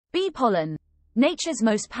Bee pollen, nature's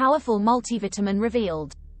most powerful multivitamin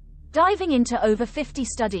revealed. Diving into over 50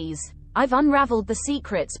 studies, I've unraveled the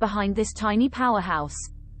secrets behind this tiny powerhouse.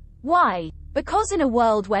 Why? Because in a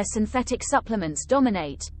world where synthetic supplements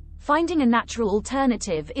dominate, finding a natural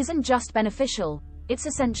alternative isn't just beneficial, it's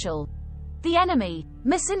essential. The enemy: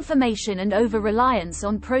 misinformation and over-reliance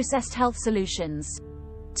on processed health solutions.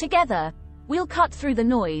 Together, we'll cut through the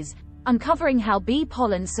noise, uncovering how bee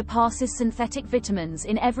pollen surpasses synthetic vitamins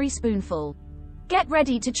in every spoonful. Get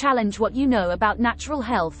ready to challenge what you know about natural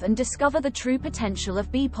health and discover the true potential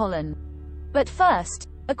of bee pollen. But first,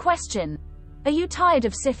 a question. Are you tired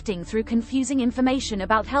of sifting through confusing information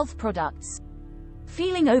about health products?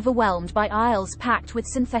 Feeling overwhelmed by aisles packed with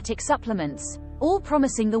synthetic supplements, all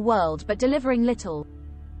promising the world but delivering little?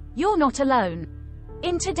 You're not alone.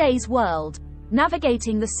 In today's world,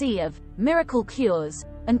 navigating the sea of miracle cures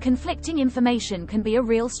and conflicting information can be a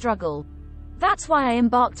real struggle. That's why I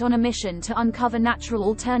embarked on a mission to uncover natural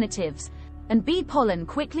alternatives, and bee pollen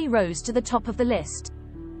quickly rose to the top of the list.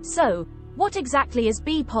 So, what exactly is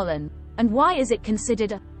bee pollen, and why is it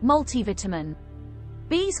considered a multivitamin?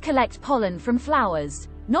 Bees collect pollen from flowers,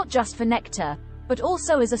 not just for nectar, but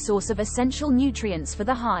also as a source of essential nutrients for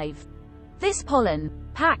the hive. This pollen,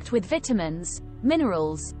 packed with vitamins,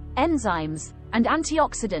 minerals, enzymes, and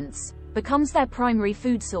antioxidants, becomes their primary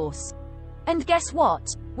food source. And guess what?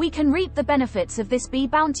 We can reap the benefits of this bee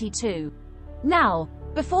bounty too. Now,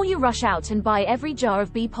 before you rush out and buy every jar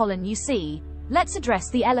of bee pollen you see, let's address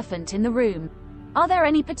the elephant in the room. Are there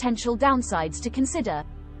any potential downsides to consider?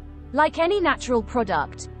 Like any natural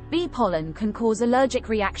product, bee pollen can cause allergic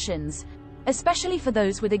reactions, especially for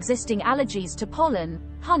those with existing allergies to pollen,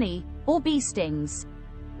 honey, or bee stings.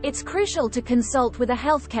 It's crucial to consult with a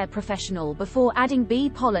healthcare professional before adding bee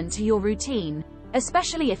pollen to your routine,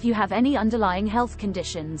 especially if you have any underlying health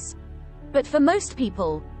conditions. But for most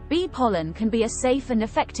people, bee pollen can be a safe and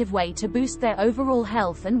effective way to boost their overall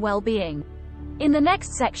health and well-being. In the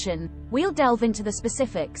next section, we'll delve into the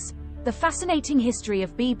specifics, the fascinating history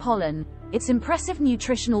of bee pollen, its impressive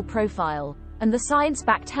nutritional profile, and the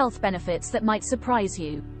science-backed health benefits that might surprise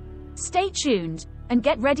you. Stay tuned, and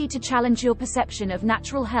get ready to challenge your perception of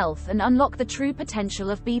natural health and unlock the true potential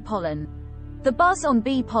of bee pollen. The buzz on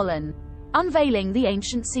bee pollen, unveiling the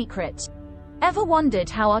ancient secret. Ever wondered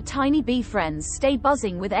how our tiny bee friends stay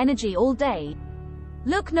buzzing with energy all day?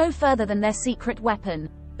 Look no further than their secret weapon,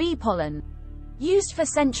 bee pollen. Used for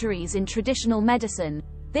centuries in traditional medicine,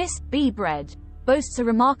 this bee bread boasts a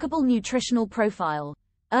remarkable nutritional profile,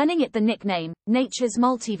 earning it the nickname, nature's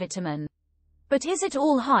multivitamin. But is it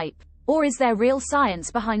all hype, or is there real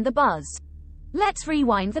science behind the buzz? Let's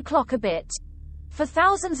rewind the clock a bit. For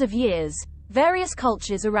thousands of years, various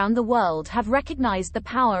cultures around the world have recognized the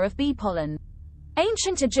power of bee pollen.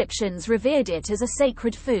 Ancient Egyptians revered it as a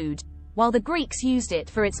sacred food, while the Greeks used it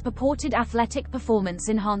for its purported athletic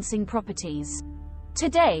performance-enhancing properties.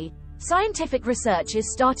 Today, scientific research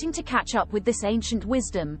is starting to catch up with this ancient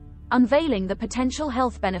wisdom, unveiling the potential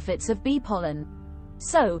health benefits of bee pollen.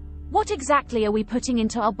 So, what exactly are we putting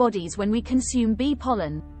into our bodies when we consume bee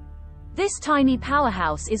pollen? This tiny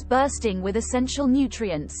powerhouse is bursting with essential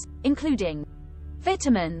nutrients, including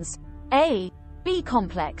vitamins A, B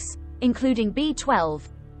complex, including B12,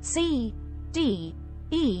 C, D,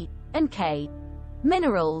 E, and K.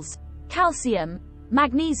 Minerals, calcium,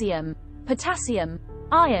 magnesium, potassium,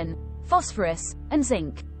 iron, phosphorus, and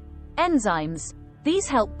zinc. Enzymes. These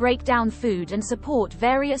help break down food and support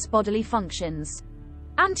various bodily functions.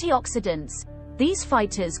 Antioxidants. These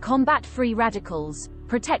fighters combat free radicals,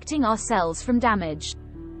 protecting our cells from damage.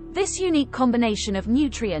 This unique combination of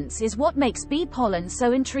nutrients is what makes bee pollen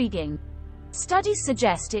so intriguing. Studies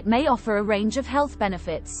suggest it may offer a range of health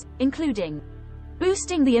benefits, including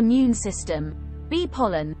boosting the immune system. Bee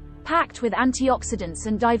pollen, packed with antioxidants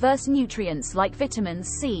and diverse nutrients like vitamins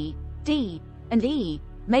C, D, and E,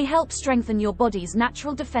 may help strengthen your body's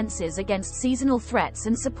natural defenses against seasonal threats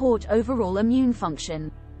and support overall immune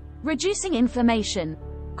function. Reducing inflammation.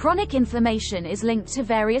 Chronic inflammation is linked to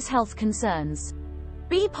various health concerns.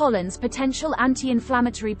 Bee pollen's potential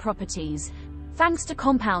anti-inflammatory properties, thanks to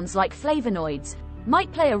compounds like flavonoids,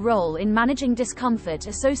 might play a role in managing discomfort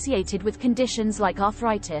associated with conditions like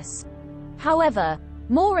arthritis. However,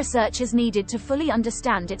 more research is needed to fully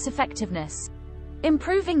understand its effectiveness.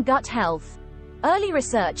 Improving gut health. Early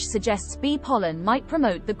research suggests bee pollen might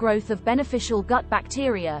promote the growth of beneficial gut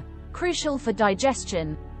bacteria, crucial for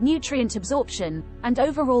digestion, nutrient absorption, and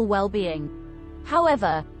overall well-being.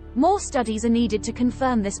 However, more studies are needed to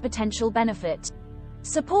confirm this potential benefit.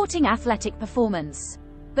 Supporting athletic performance.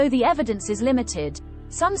 Though the evidence is limited,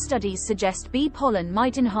 Some studies suggest bee pollen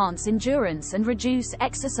might enhance endurance and reduce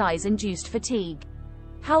exercise-induced fatigue.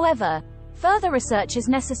 However, further research is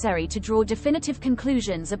necessary to draw definitive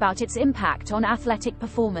conclusions about its impact on athletic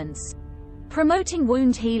performance. Promoting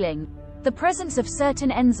wound healing. The presence of certain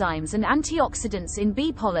enzymes and antioxidants in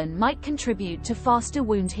bee pollen might contribute to faster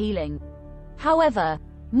wound healing. However,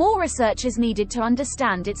 more research is needed to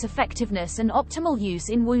understand its effectiveness and optimal use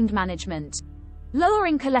in wound management.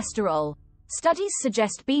 Lowering cholesterol. Studies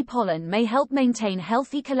suggest bee pollen may help maintain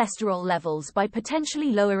healthy cholesterol levels by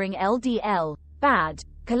potentially lowering LDL, bad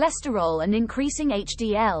cholesterol, and increasing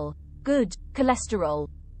HDL, good cholesterol.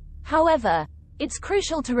 However, it's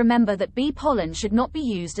crucial to remember that bee pollen should not be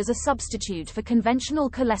used as a substitute for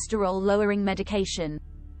conventional cholesterol-lowering medication.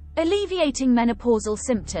 Alleviating menopausal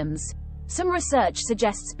symptoms. Some research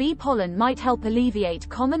suggests bee pollen might help alleviate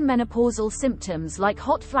common menopausal symptoms like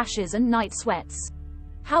hot flashes and night sweats.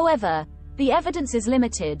 However, the evidence is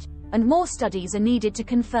limited, and more studies are needed to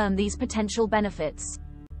confirm these potential benefits.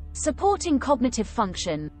 Supporting cognitive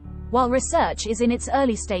function. While research is in its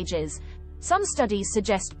early stages, some studies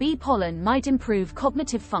suggest bee pollen might improve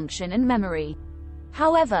cognitive function and memory.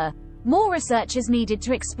 However, more research is needed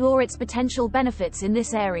to explore its potential benefits in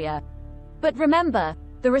this area. But remember,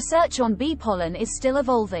 the research on bee pollen is still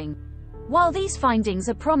evolving. While these findings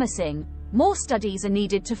are promising, more studies are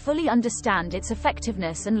needed to fully understand its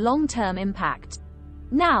effectiveness and long-term impact.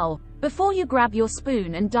 Now, before you grab your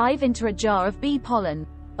spoon and dive into a jar of bee pollen,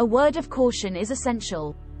 a word of caution is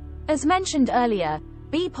essential. As mentioned earlier,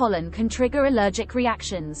 bee pollen can trigger allergic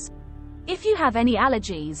reactions. If you have any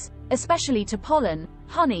allergies, especially to pollen,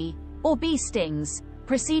 honey, or bee stings,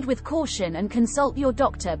 proceed with caution and consult your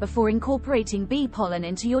doctor before incorporating bee pollen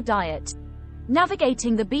into your diet.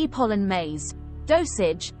 Navigating the bee pollen maze,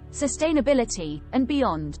 dosage, sustainability, and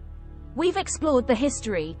beyond. We've explored the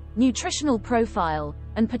history, nutritional profile,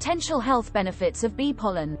 and potential health benefits of bee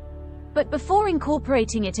pollen. But before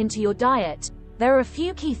incorporating it into your diet, there are a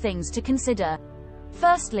few key things to consider.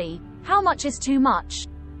 Firstly, how much is too much?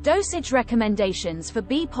 Dosage recommendations for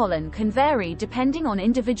bee pollen can vary depending on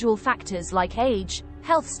individual factors like age,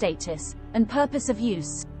 health status, and purpose of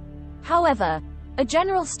use. However, a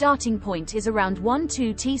general starting point is around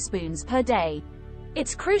 1–2 teaspoons per day.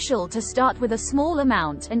 It's crucial to start with a small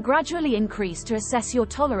amount and gradually increase to assess your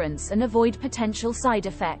tolerance and avoid potential side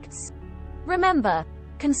effects. Remember,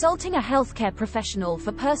 consulting a healthcare professional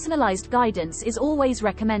for personalized guidance is always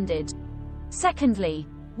recommended. Secondly,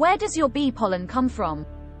 where does your bee pollen come from?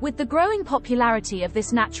 With the growing popularity of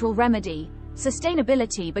this natural remedy,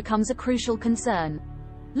 sustainability becomes a crucial concern.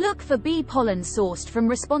 Look for bee pollen sourced from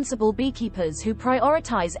responsible beekeepers who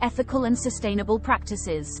prioritize ethical and sustainable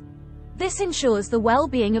practices. This ensures the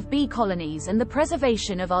well-being of bee colonies and the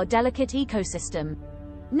preservation of our delicate ecosystem.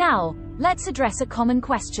 Now, let's address a common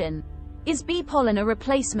question. Is bee pollen a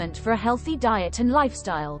replacement for a healthy diet and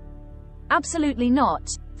lifestyle? Absolutely not.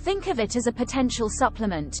 Think of it as a potential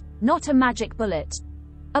supplement, not a magic bullet.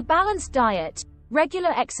 A balanced diet,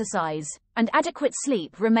 regular exercise, and adequate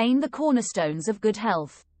sleep remain the cornerstones of good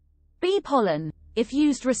health. Bee pollen, if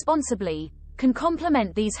used responsibly, can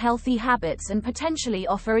complement these healthy habits and potentially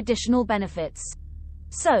offer additional benefits.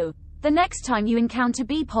 So, the next time you encounter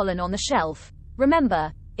bee pollen on the shelf,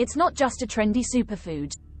 remember, it's not just a trendy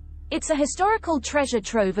superfood. It's a historical treasure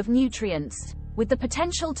trove of nutrients, with the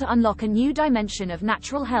potential to unlock a new dimension of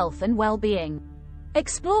natural health and well-being.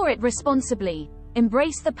 Explore it responsibly,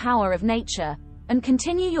 embrace the power of nature, and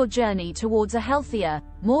continue your journey towards a healthier,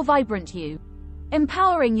 more vibrant you.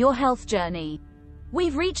 Empowering your health journey.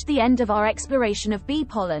 We've reached the end of our exploration of bee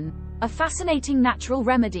pollen, a fascinating natural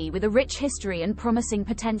remedy with a rich history and promising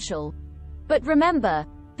potential. But remember,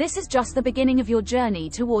 this is just the beginning of your journey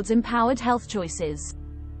towards empowered health choices.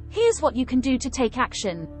 Here's what you can do to take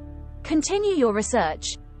action. Continue your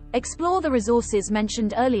research. Explore the resources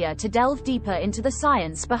mentioned earlier to delve deeper into the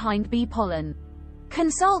science behind bee pollen.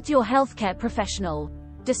 Consult your healthcare professional.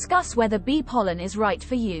 Discuss whether bee pollen is right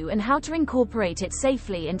for you and how to incorporate it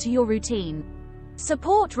safely into your routine.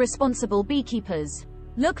 Support responsible beekeepers.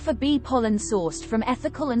 Look for bee pollen sourced from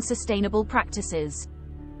ethical and sustainable practices.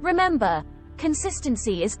 Remember,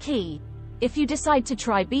 consistency is key. If you decide to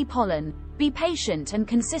try bee pollen, be patient and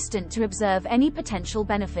consistent to observe any potential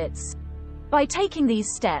benefits. By taking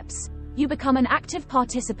these steps, you become an active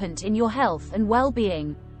participant in your health and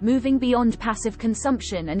well-being, moving beyond passive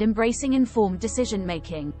consumption and embracing informed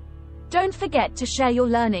decision-making. Don't forget to share your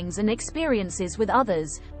learnings and experiences with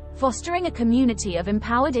others, fostering a community of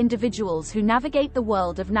empowered individuals who navigate the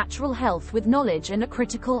world of natural health with knowledge and a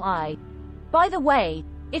critical eye. By the way,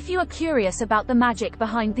 if you are curious about the magic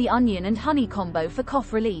behind the onion and honey combo for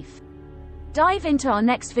cough relief, Dive into our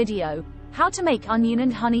next video, how to make onion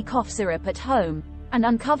and honey cough syrup at home, and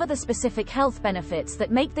uncover the specific health benefits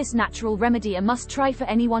that make this natural remedy a must-try for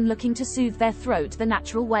anyone looking to soothe their throat the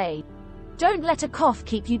natural way. Don't let a cough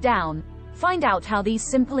keep you down. Find out how these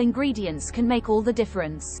simple ingredients can make all the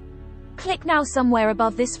difference. Click now somewhere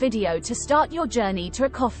above this video to start your journey to a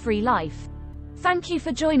cough-free life. Thank you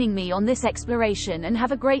for joining me on this exploration and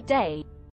have a great day.